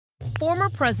Former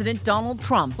President Donald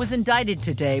Trump was indicted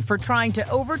today for trying to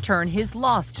overturn his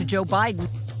loss to Joe Biden.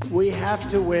 We have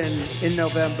to win in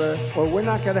November, or we're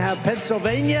not going to have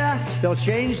Pennsylvania. They'll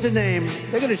change the name.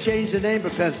 They're going to change the name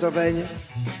of Pennsylvania.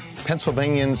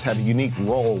 Pennsylvanians have a unique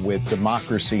role with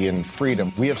democracy and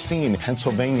freedom. We have seen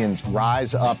Pennsylvanians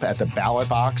rise up at the ballot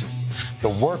box. The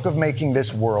work of making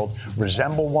this world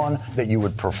resemble one that you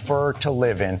would prefer to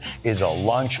live in is a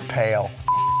lunch pail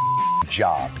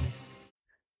job.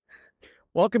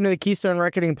 Welcome to the Keystone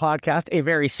Reckoning Podcast, a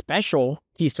very special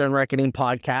Keystone Reckoning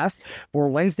Podcast for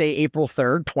Wednesday, April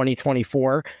 3rd,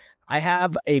 2024. I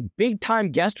have a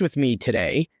big-time guest with me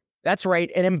today. That's right,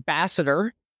 an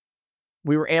ambassador.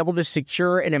 We were able to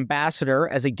secure an ambassador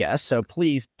as a guest, so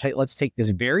please, let's take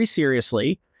this very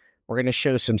seriously. We're going to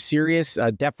show some serious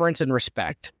deference and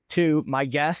respect to my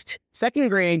guest, second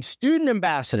grade student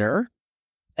ambassador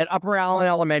at Upper Allen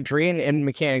Elementary in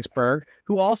Mechanicsburg,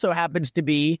 who also happens to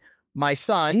be my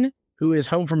son, who is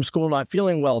home from school not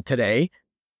feeling well today,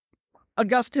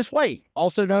 Gus White,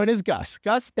 also known as Gus.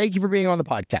 Gus, thank you for being on the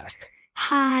podcast.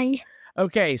 Hi.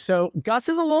 Okay, so Gus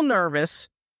is a little nervous,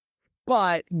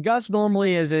 but Gus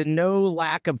normally is in no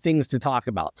lack of things to talk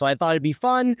about. So I thought it'd be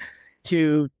fun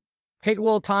to take a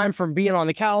little time from being on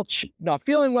the couch, not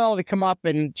feeling well, to come up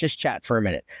and just chat for a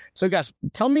minute. So Gus,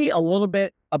 tell me a little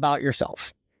bit about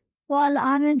yourself. Well,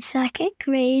 I'm in second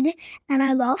grade, and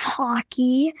I love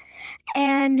hockey,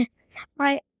 and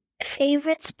my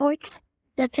favorite sport's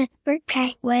the Pittsburgh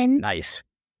Penguins. Nice.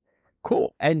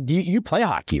 Cool. And you play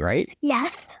hockey, right?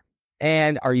 Yes.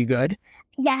 And are you good?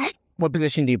 Yes. What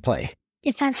position do you play?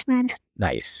 Defenseman.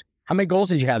 Nice. How many goals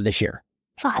did you have this year?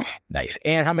 5. Nice.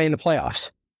 And how many in the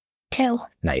playoffs? 2.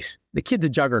 Nice. The kid's a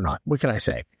juggernaut. What can I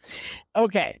say?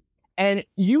 Okay. And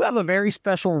you have a very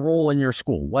special role in your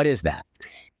school. What is that?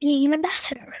 Being an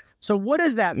ambassador. So what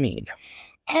does that mean?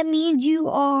 It means you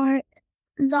are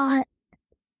the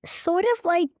sort of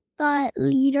like the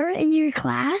leader in your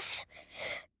class.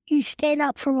 You stand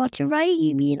up for what's right.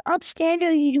 You be an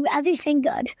upstander. You do everything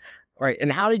good. Right.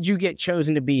 And how did you get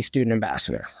chosen to be student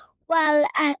ambassador? Well,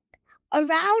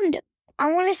 around,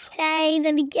 I want to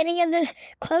say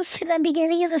close to the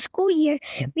beginning of the school year,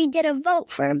 we did a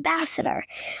vote for ambassador.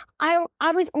 I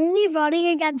was only running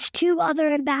against 2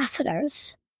 other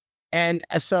ambassadors. And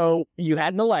so you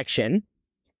had an election,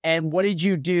 and what did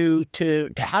you do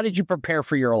how did you prepare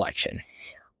for your election?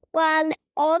 Well,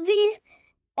 all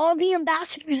the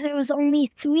ambassadors, there was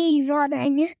only 3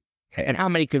 running. Okay, and how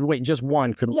many could win? Just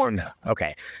one could win.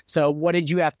 Okay. So what did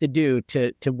you have to do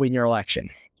to win your election?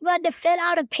 You had to fill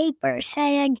out a paper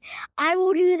saying, I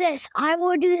will do this, I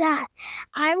will do that,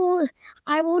 I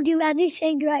will do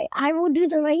everything right, I will do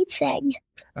the right thing.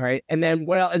 All right. And then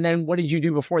what did you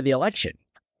do before the election?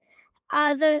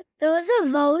 There was a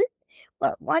vote,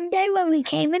 but one day when we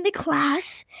came into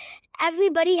class,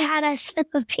 everybody had a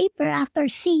slip of paper at their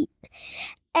seat,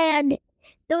 and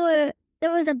there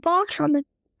was a box on the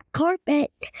carpet,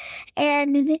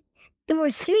 and there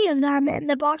were 3 of them, and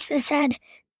the box that said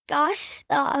Gus,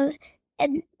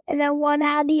 and then one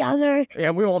had the other.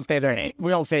 Yeah, we won't say their name.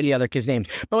 We won't say the other kids' names.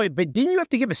 But wait, didn't you have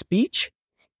to give a speech?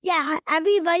 Yeah,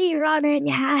 everybody running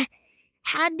had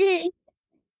to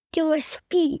do a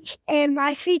speech, and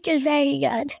my speech is very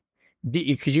good.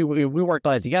 Because we worked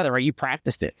on it together, right? You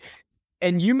practiced it,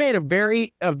 and you made a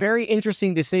very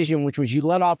interesting decision, which was you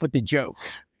let off with the joke.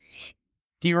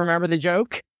 Do you remember the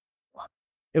joke?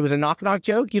 It was a knock-knock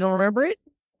joke. You don't remember it?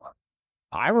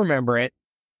 I remember it.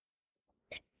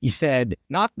 You said,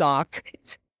 knock, knock,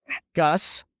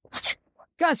 Gus,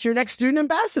 your next student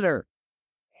ambassador.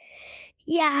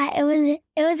 Yeah, it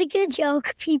was a good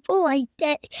joke. People liked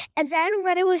it. And then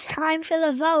when it was time for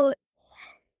the vote,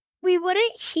 we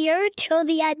wouldn't hear till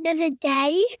the end of the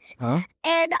day. Huh?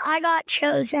 And I got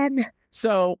chosen.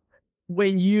 So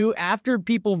after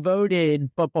people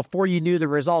voted, but before you knew the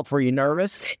results, were you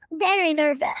nervous? Very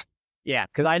nervous. Yeah,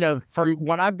 because I know from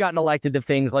when I've gotten elected to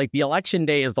things, like the election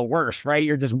day is the worst, right?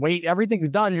 You're just everything's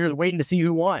done. You're just waiting to see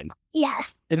who won.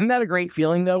 Yes. Isn't that a great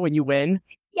feeling, though, when you win?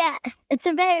 Yeah, it's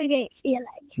a very great feeling.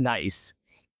 Nice.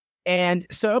 And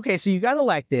so you got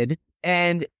elected,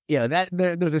 and that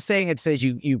there's a saying that says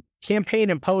you campaign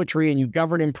in poetry and you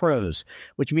govern in prose,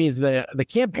 which means the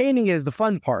campaigning is the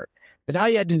fun part. But now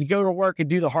you had to go to work and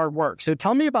do the hard work. So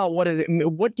tell me about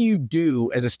what do you do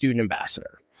as a student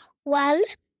ambassador? Well,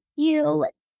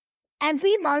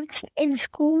 every month in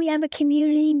school, we have a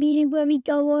community meeting where we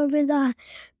go over the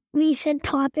recent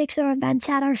topics or events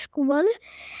at our school.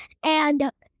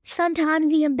 And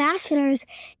sometimes the ambassadors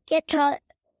get to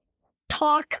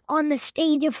talk on the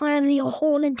stage in front of the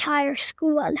whole entire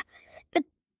school. But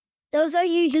those are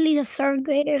usually the 3rd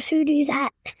graders who do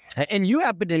that. And you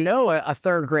happen to know a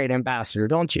third grade ambassador,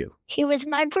 don't you? He was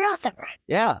my brother.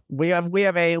 Yeah, we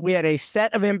had a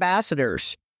set of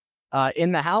ambassadors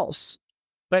in the house,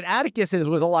 but Atticus's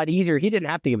was a lot easier. He didn't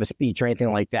have to give a speech or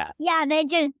anything like that. Yeah, they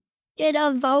just did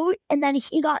a vote, and then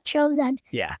he got chosen.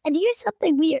 Yeah. And here's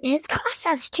something weird. His class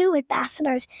has 2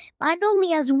 ambassadors. Mine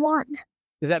only has 1.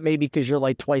 Is that maybe because you're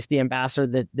like twice the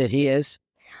ambassador that he is?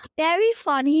 Very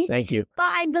funny. Thank you. But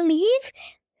I believe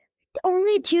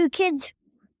only 2 kids,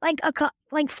 like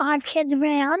 5 kids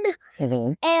ran,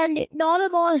 and not a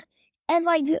lot, and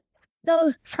like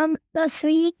the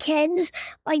 3 kids,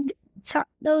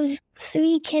 those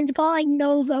 3 kids got like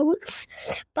no votes,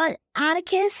 but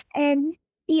Atticus and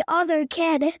the other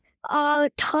kid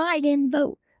tied in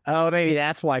vote. Oh, maybe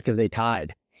that's why, because they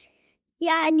tied.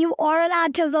 Yeah, and you are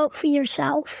allowed to vote for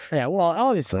yourself. Yeah, well,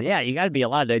 obviously, yeah, you got to be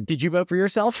allowed to. Did you vote for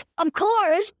yourself? Of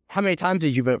course. How many times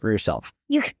did you vote for yourself?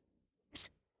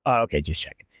 Oh, okay, just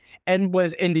checking. And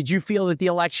did you feel that the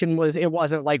election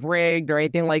wasn't like rigged or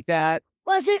anything like that?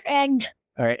 Wasn't rigged.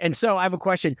 All right, and so I have a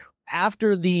question.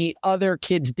 After the other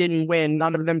kids didn't win,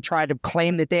 none of them tried to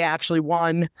claim that they actually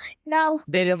won? No.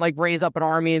 They didn't like raise up an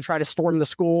army and try to storm the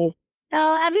school?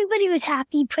 No, everybody was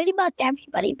happy. Pretty much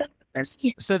everybody. But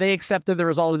so they accepted the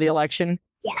result of the election?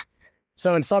 Yeah.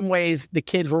 So in some ways, the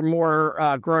kids were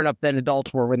more grown up than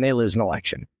adults were when they lose an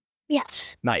election?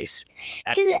 Yes. Nice.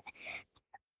 That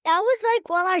was like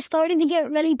when I started to get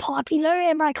really popular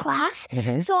in my class.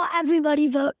 So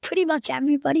pretty much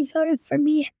everybody voted for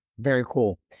me. Very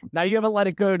cool. Now, you haven't let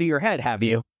it go to your head, have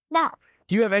you? No.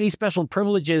 Do you have any special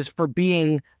privileges for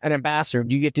being an ambassador?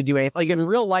 Do you get to do anything? Like in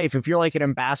real life, if you're like an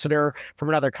ambassador from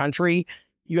another country,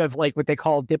 you have like what they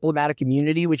call diplomatic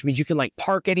immunity, which means you can like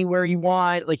park anywhere you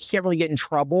want. Like you can't really get in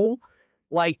trouble.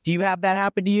 Like, do you have that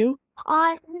happen to you?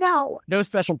 No. No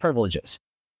special privileges.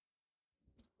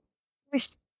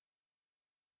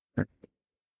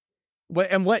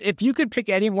 What if you could pick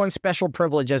any one special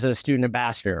privilege as a student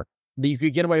ambassador that you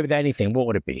could get away with anything, what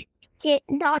would it be?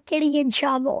 Not getting in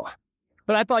trouble.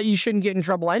 But I thought you shouldn't get in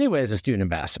trouble anyway as a student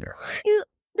ambassador.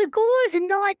 The goal is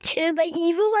not to, but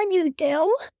even when you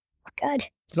do, good.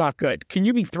 It's not good. Can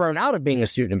you be thrown out of being a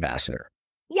student ambassador?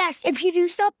 Yes, if you do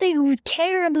something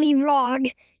terribly wrong.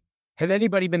 Has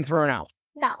anybody been thrown out?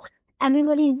 No,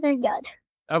 everybody's been good.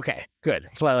 Okay, good.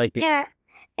 That's what I like to hear. Yeah,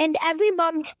 and every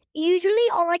month, usually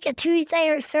on like a Tuesday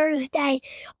or Thursday,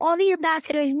 all the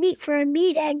ambassadors meet for a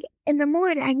meeting in the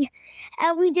morning,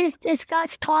 and we just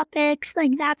discuss topics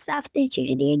like that stuff. There's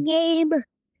usually a game.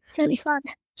 It's really fun.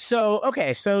 So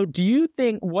do you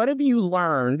think, what have you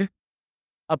learned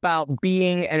about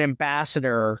being an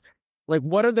ambassador? Like,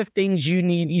 what are the things you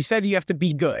need? You said you have to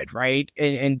be good, right?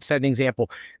 And set an example.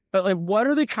 But like, what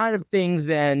are the kind of things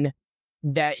then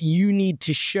that you need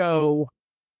to show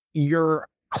your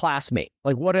classmate?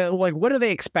 Like, what do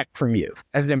they expect from you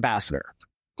as an ambassador?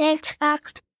 They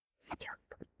expect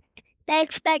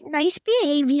nice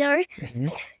behavior.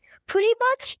 Pretty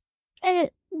much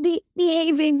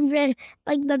behaving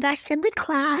like the best in the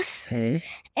class.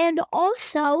 And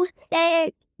also,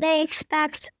 they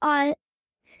expect that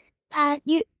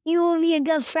you will be a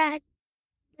good friend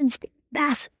and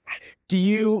ambassador. Do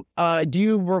you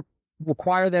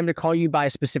require them to call you by a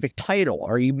specific title?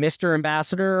 Are you Mr.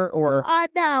 Ambassador or?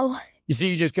 No. So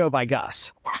you just go by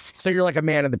Gus. Yes. So you're like a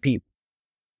man of the people.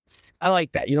 I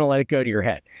like that. You don't let it go to your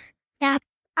head. Yeah,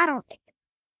 I don't think.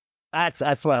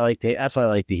 That's what I like to. That's what I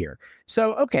like to hear.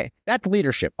 So okay, that's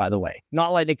leadership, by the way.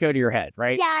 Not letting it go to your head,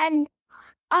 right? Yeah, and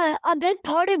a big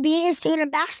part of being a student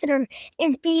ambassador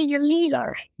is being a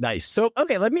leader. Nice. So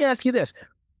okay, let me ask you this: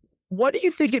 what do you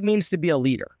think it means to be a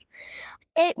leader?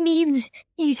 It means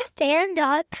you stand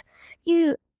up,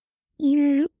 you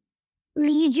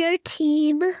lead your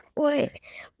team, or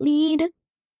lead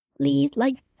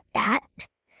like that.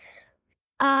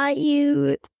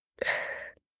 You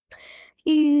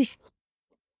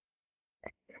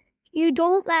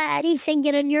don't let anything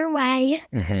get in your way.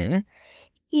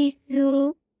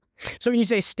 So when you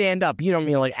say stand up, you don't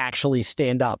mean like actually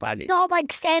stand up. No,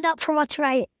 like stand up for what's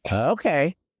right.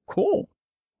 Okay, cool.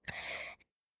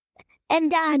 And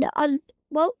Dad,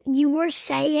 what you were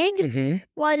saying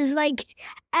was like,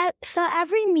 so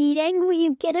every meeting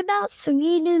we get about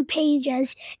 3 new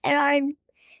pages in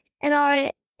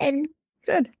our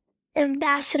Good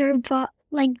ambassador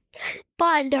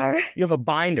binder. You have a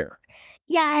binder.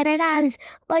 Yeah, and it has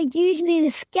like usually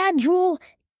the schedule,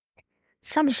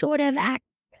 some sort of act,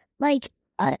 like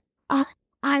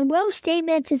I will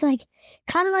statements is like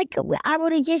kind of like I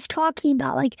was just talking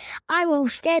about, like I will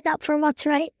stand up for what's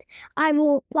right. I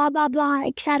will blah blah blah,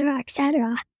 etc.,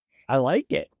 etc. I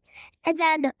like it. And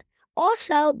then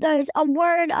also there's a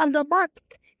word of the month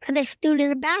for the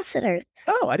student ambassadors.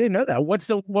 Oh, I didn't know that. What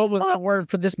was the word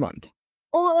for this month?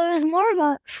 Or it was more of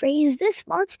a phrase this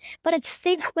month, but it's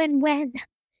think win-win.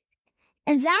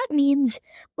 And that means,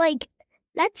 like,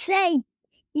 let's say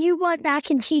you want mac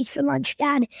and cheese for lunch,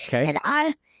 Dad. Okay.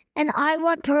 And I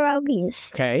want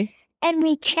pierogies. Okay. And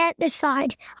we can't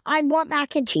decide. I want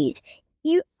mac and cheese.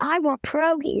 I want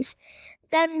pierogies.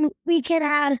 Then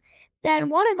then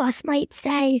one of us might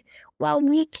say, well,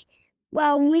 we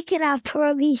can have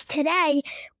pierogies today.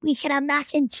 We can have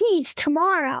mac and cheese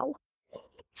tomorrow.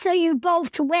 So you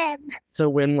both win. So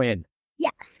win-win.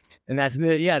 Yes. And that's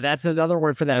another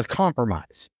word for that is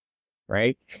compromise,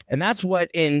 right? And that's what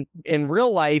in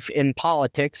real life, in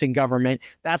politics, in government,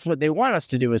 that's what they want us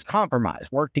to do is compromise,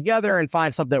 work together and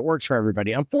find something that works for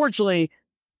everybody. Unfortunately, it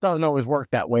doesn't always work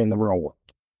that way in the real world.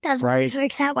 Doesn't right?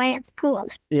 work that way at school.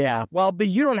 Yeah. Well, but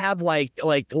you don't have like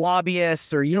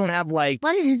lobbyists, or you don't have like...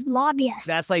 What is lobbyists?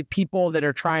 That's like people that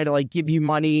are trying to like give you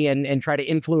money and try to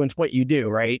influence what you do,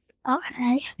 right?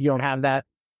 Okay. You don't have that?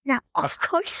 No, of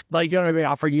course. Like, you don't even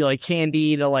offer you like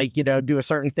candy to like, do a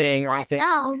certain thing or anything?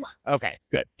 No. Okay,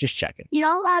 good. Just checking. You're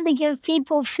not allowed to give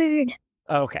people food.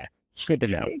 Okay, good to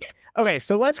know. Okay,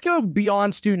 so let's go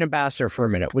beyond student ambassador for a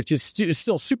minute, which is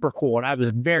still super cool. And I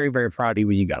was very, very proud of you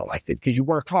when you got elected because you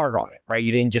worked hard on it, right?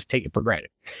 You didn't just take it for granted.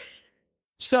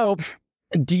 So,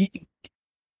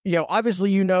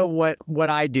 obviously, what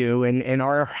I do. And in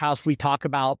our house, we talk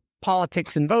about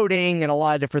politics and voting and a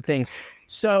lot of different things.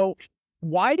 So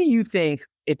why do you think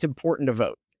it's important to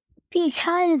vote?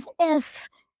 Because if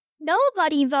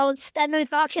nobody votes, then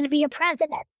there's not going to be a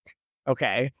president.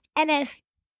 Okay. And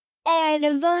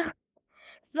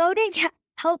voting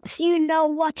helps you know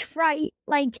what's right.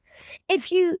 Like,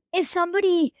 if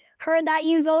somebody heard that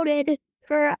you voted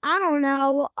for, I don't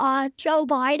know, Joe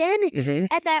Biden, Mm-hmm.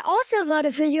 and they also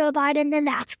voted for Joe Biden, then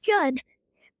that's good.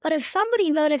 But if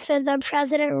somebody voted for the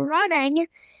president running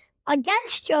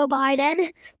against Joe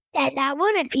Biden, then that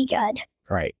wouldn't be good.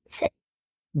 Right.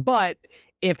 But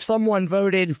if someone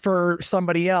voted for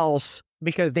somebody else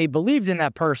because they believed in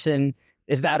that person,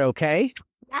 is that okay?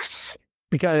 Yes.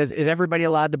 Because is everybody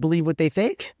allowed to believe what they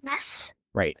think? Yes.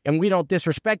 Right. And we don't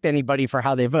disrespect anybody for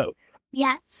how they vote.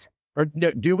 Yes. Or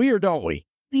do we or don't we?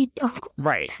 We don't.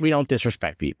 Right. We don't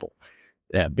disrespect people.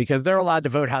 Yeah, because they're allowed to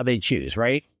vote how they choose,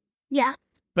 right? Yeah.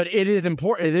 But it is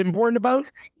important. Is it important to vote?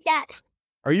 Yes.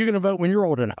 Are you going to vote when you're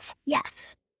old enough?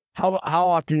 Yes. How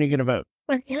often are you going to vote?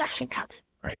 When the election comes.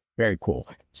 Right. Very cool.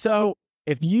 So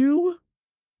if you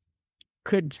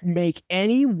could make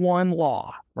any one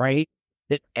law, right,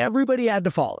 that everybody had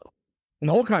to follow in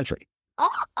the whole country. Oh,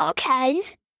 okay.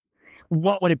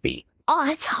 What would it be? Oh,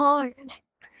 it's hard.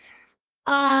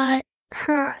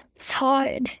 It's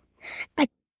hard. All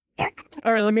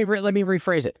right, let me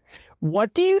rephrase it.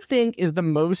 What do you think is the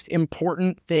most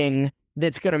important thing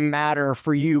that's going to matter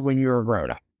for you when you're a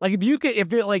grown up? Like,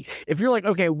 if you're like,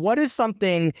 okay, what is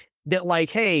something that like,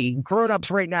 hey,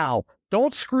 grown-ups right now,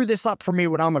 don't screw this up for me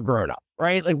when I'm a grown-up,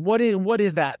 right? Like, what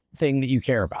is that thing that you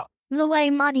care about? The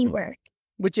way money works.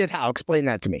 Which is how? Explain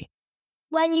that to me.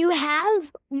 When you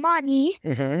have money,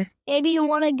 Mm-hmm. maybe you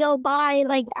want to go buy,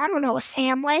 like, I don't know, a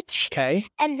sandwich. Okay.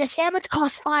 And the sandwich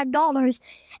costs $5,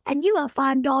 and you have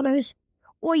 $5,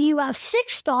 or you have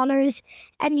 $6,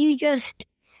 and you just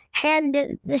hand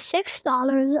the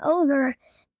 $6 over,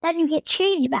 then you get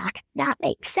change back. That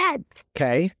makes sense.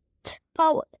 Okay.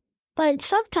 But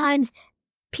sometimes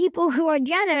people who are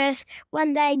generous,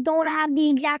 when they don't have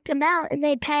the exact amount and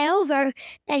they pay over,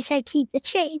 they say keep the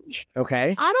change.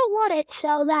 Okay. I don't want it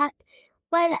so that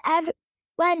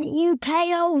when you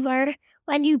pay over,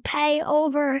 that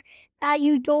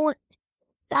you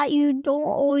don't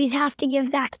always have to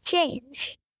give back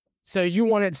change. So you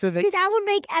want it so that... That would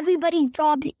make everybody's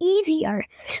job easier.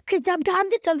 Because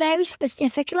sometimes it's a very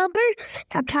specific number,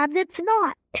 sometimes it's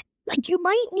not. Like, you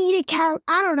might need to count,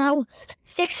 I don't know,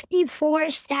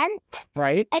 64 cents.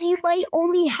 Right. And you might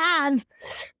only have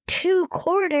 2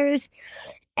 quarters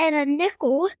and a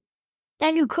nickel.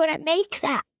 Then you couldn't make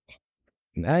that.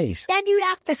 Nice. Then you'd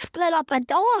have to split up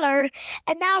 $1,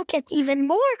 and now it gets even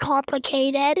more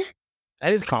complicated.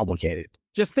 That is complicated.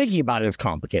 Just thinking about it is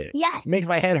complicated. Yeah. It makes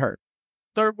my head hurt.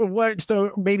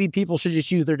 So maybe people should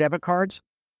just use their debit cards?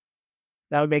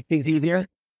 That would make things easier?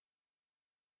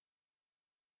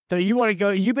 So you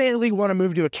basically want to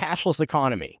move to a cashless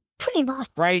economy. Pretty much.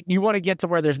 Right? You want to get to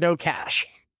where there's no cash.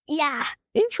 Yeah.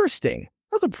 Interesting.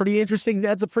 That's a pretty interesting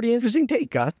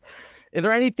take, Gus. Is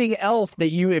there anything else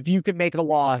that if you could make a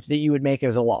law, that you would make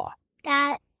as a law?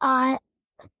 That,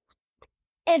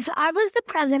 if I was the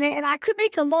president and I could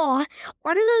make a law,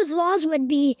 one of those laws would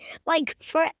be, like,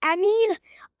 for any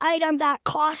item that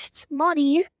costs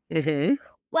money, Mm-hmm.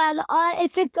 well,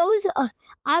 if it goes,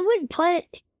 I would put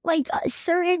like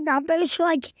certain numbers,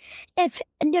 like if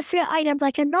different items,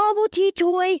 like a novelty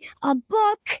toy, a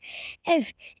book,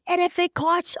 if it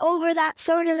costs over that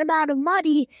certain amount of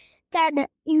money, then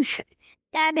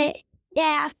they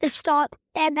have to stop,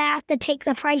 and they have to take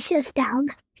the prices down.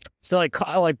 So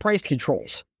like price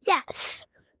controls. Yes.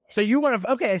 So you want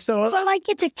to, okay, so. But like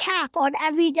it's a cap on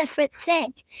every different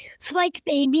thing. So like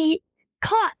maybe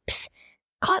cups.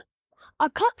 A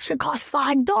cup should cost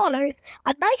 $5.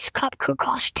 A nice cup could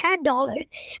cost $10,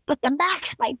 but the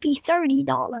max might be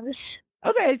 $30.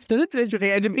 Okay, so that's interesting.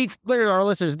 And to be clear to our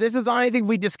listeners, this is not anything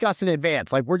we discuss in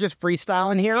advance. Like, we're just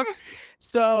freestyling here.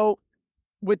 So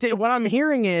what I'm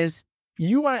hearing is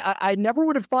I never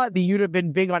would have thought that you'd have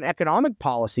been big on economic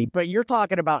policy, but you're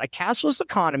talking about a cashless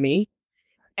economy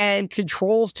and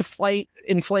controls to fight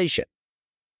inflation.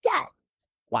 Yeah.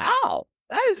 Wow.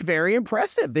 That is very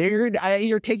impressive.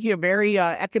 You're taking a very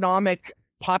economic,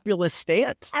 populist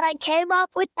stance. And I came up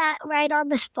with that right on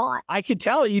the spot. I could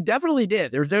tell you definitely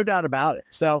did. There's no doubt about it.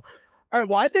 So, all right,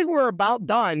 well, I think we're about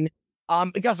done.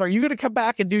 Gus, are you going to come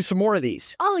back and do some more of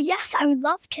these? Oh, yes, I would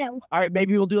love to. All right,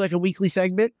 maybe we'll do like a weekly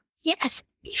segment. Yes,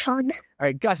 be fun. All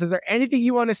right, Gus, is there anything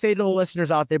you want to say to the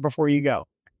listeners out there before you go?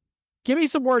 Give me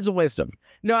some words of wisdom.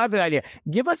 No, I have an idea.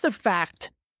 Give us a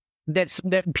fact that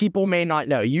people may not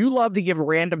know. You love to give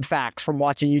random facts from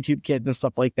watching YouTube Kids and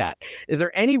stuff like that. Is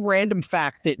there any random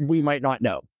fact that we might not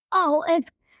know? Oh,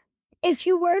 if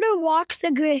you were to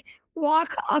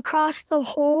walk across the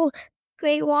whole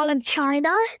Great Wall of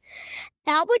China,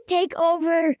 that would take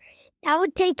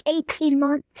 18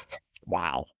 months.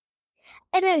 Wow.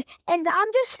 And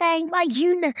I'm just saying, like,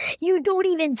 you don't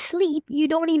even sleep. You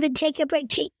don't even take a break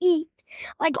to eat.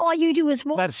 Like, all you do is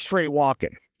walk. That's straight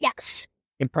walking. Yes.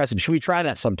 Impressive. Should we try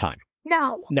that sometime?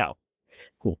 No.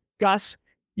 Cool. Gus,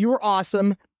 you were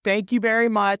awesome. Thank you very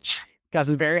much. Gus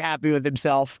is very happy with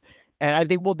himself. And I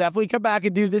think we'll definitely come back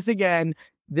and do this again.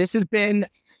 This has been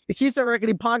the Keystone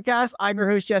Reckoning Podcast. I'm your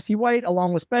host, Jesse White,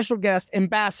 along with special guest,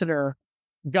 Ambassador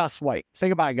Gus White. Say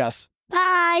goodbye, Gus.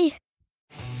 Bye.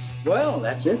 Well,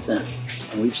 that's it then.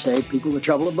 And we've saved people the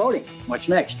trouble of voting. What's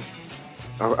next?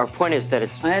 Our point is that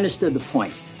it's... I understood the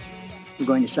point. We're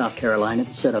going to South Carolina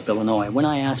to set up Illinois. When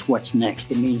I ask what's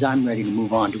next, it means I'm ready to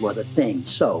move on to other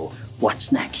things. So,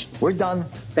 what's next? We're done.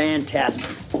 Fantastic.